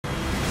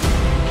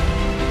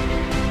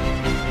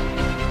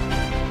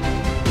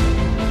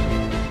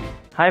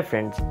Hi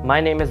friends, my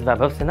name is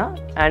Vaibhav Sinha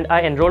and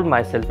I enrolled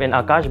myself in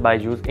Aakash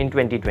BYJU'S in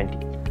 2020.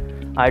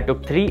 I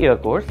took 3-year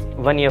course,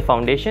 1-year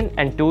foundation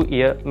and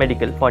 2-year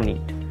medical for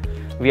NEET.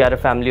 We are a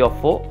family of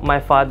 4. My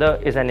father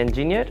is an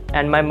engineer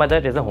and my mother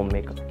is a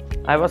homemaker.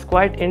 I was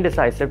quite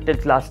indecisive till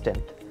class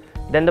 10th.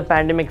 Then the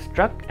pandemic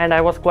struck and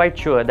I was quite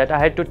sure that I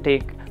had to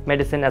take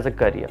medicine as a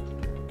career.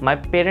 My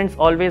parents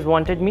always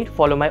wanted me to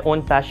follow my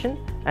own passion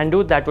and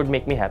do that would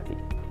make me happy.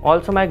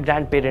 Also, my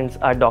grandparents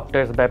are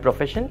doctors by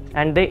profession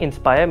and they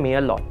inspire me a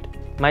lot.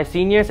 My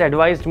seniors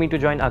advised me to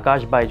join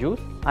Aakash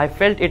BYJU'S. I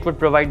felt it would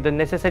provide the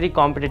necessary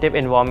competitive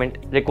environment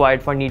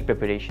required for NEET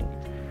preparation.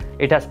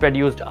 It has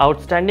produced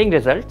outstanding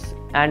results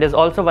and is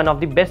also one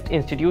of the best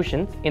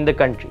institutions in the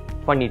country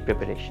for NEET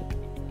preparation.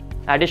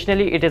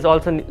 Additionally, it is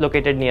also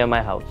located near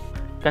my house.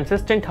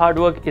 Consistent hard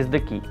work is the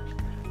key.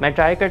 मैं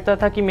try करता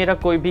था कि मेरा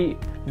कोई भी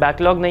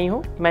backlog नहीं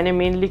हो. मैंने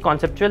मेनली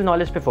कॉन्सेप्चुअल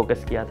नॉलेज पे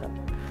फोकस किया था.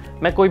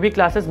 मैं कोई भी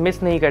क्लासेस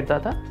मिस नहीं करता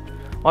था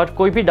और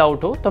कोई भी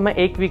डाउट हो तो मैं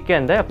एक वीक के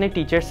अंदर अपने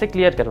टीचर्स से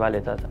क्लियर करवा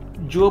लेता था.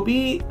 जो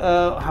भी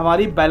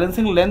हमारी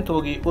बैलेंसिंग लेंथ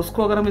होगी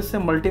उसको अगर हम इससे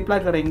मल्टीप्लाई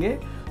करेंगे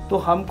तो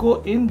हमको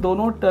इन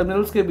दोनों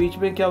टर्मिनल्स के बीच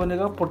में क्या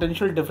बनेगा,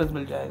 पोटेंशियल डिफरेंस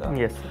मिल जाएगा.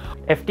 Yes.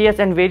 FTS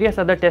and various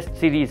other test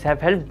series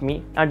have helped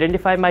me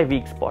identify my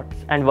weak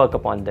spots and work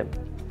upon them.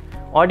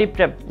 Audi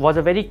Prep was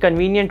a very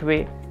convenient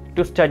way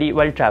to study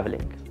while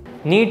traveling.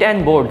 NEET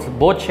and boards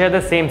both share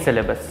the same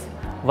syllabus.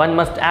 One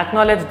must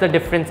acknowledge the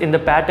difference in the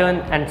pattern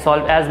and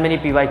solve as many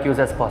PYQs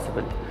as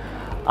possible.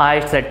 I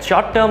set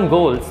short-term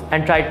goals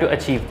and tried to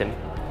achieve them.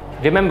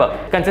 Remember,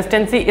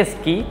 consistency is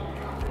key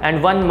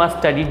and one must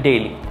study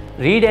daily.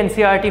 Read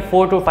NCERT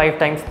 4 to 5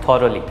 times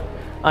thoroughly.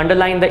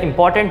 Underline the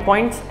important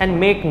points and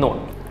make note.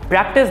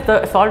 Practice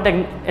the solved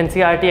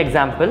NCERT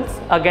examples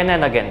again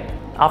and again.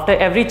 After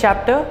every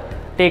chapter,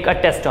 take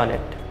a test on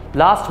it.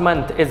 Last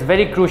month is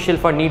very crucial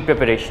for NEET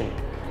preparation.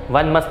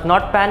 One must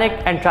not panic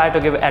and try to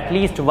give at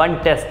least one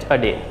test a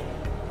day.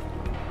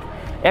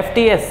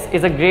 FTS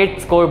is a great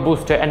score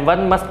booster and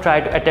one must try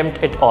to attempt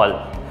it all.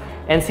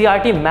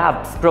 NCERT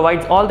Maps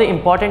provides all the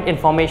important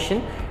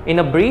information in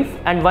a brief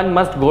and one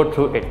must go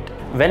through it.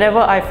 Whenever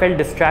I felt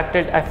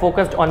distracted, I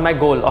focused on my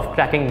goal of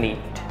cracking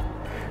NEET.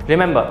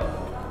 Remember,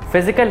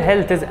 physical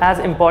health is as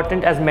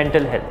important as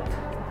mental health.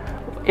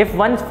 If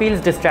one feels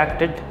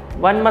distracted,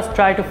 one must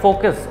try to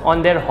focus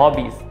on their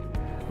hobbies.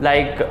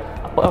 Like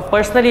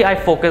personally, I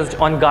focused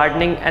on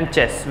gardening and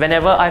chess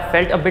whenever I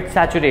felt a bit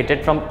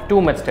saturated from too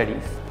much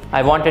studies.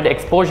 I wanted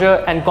exposure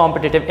and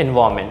competitive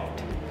environment.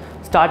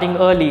 Starting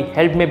early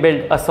helped me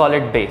build a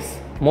solid base.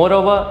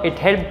 Moreover, it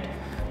helped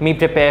me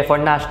prepare for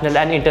national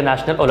and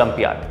international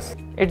Olympiads.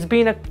 It's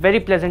been a very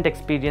pleasant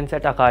experience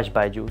at Aakash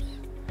BYJU'S.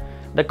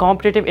 The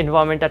competitive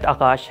environment at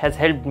Aakash has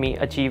helped me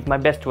achieve my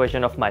best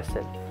version of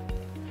myself.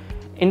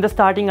 In the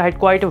starting, I had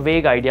quite a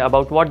vague idea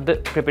about what the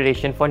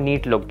preparation for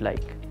NEET looked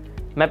like.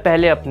 मैं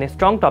पहले अपने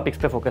strong topics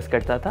पे focus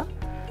करता था,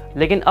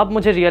 लेकिन अब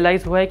मुझे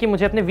realise हुआ है कि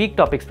मुझे अपने वीक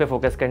टॉपिक्स पे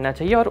फोकस करना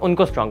चाहिए और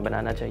उनको स्ट्रॉन्ग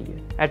बनाना चाहिए.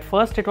 At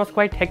first it was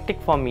quite hectic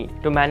for me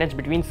to manage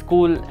between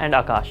school and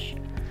Akash,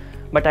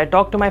 but I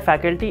talk to my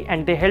faculty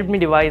and they help me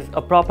devices a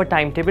proper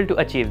time table to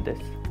achieve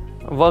this.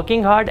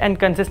 Working hard and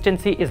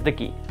consistency is the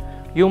key.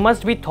 You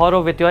must be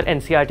thorough with your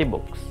NCERT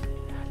books.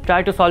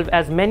 Try to solve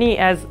as many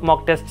as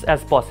mock test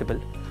as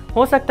possible.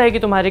 हो सकता है कि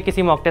तुम्हारे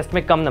किसी mock test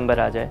में कम number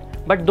आ जाए,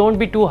 but don't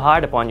be to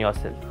hard upon your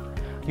self.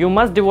 You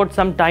must devote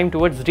some time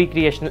towards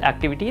recreational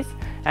activities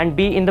and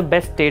be in the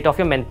best state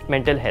of your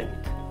mental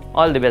health.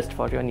 All the best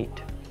for your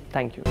NEET.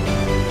 Thank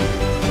you.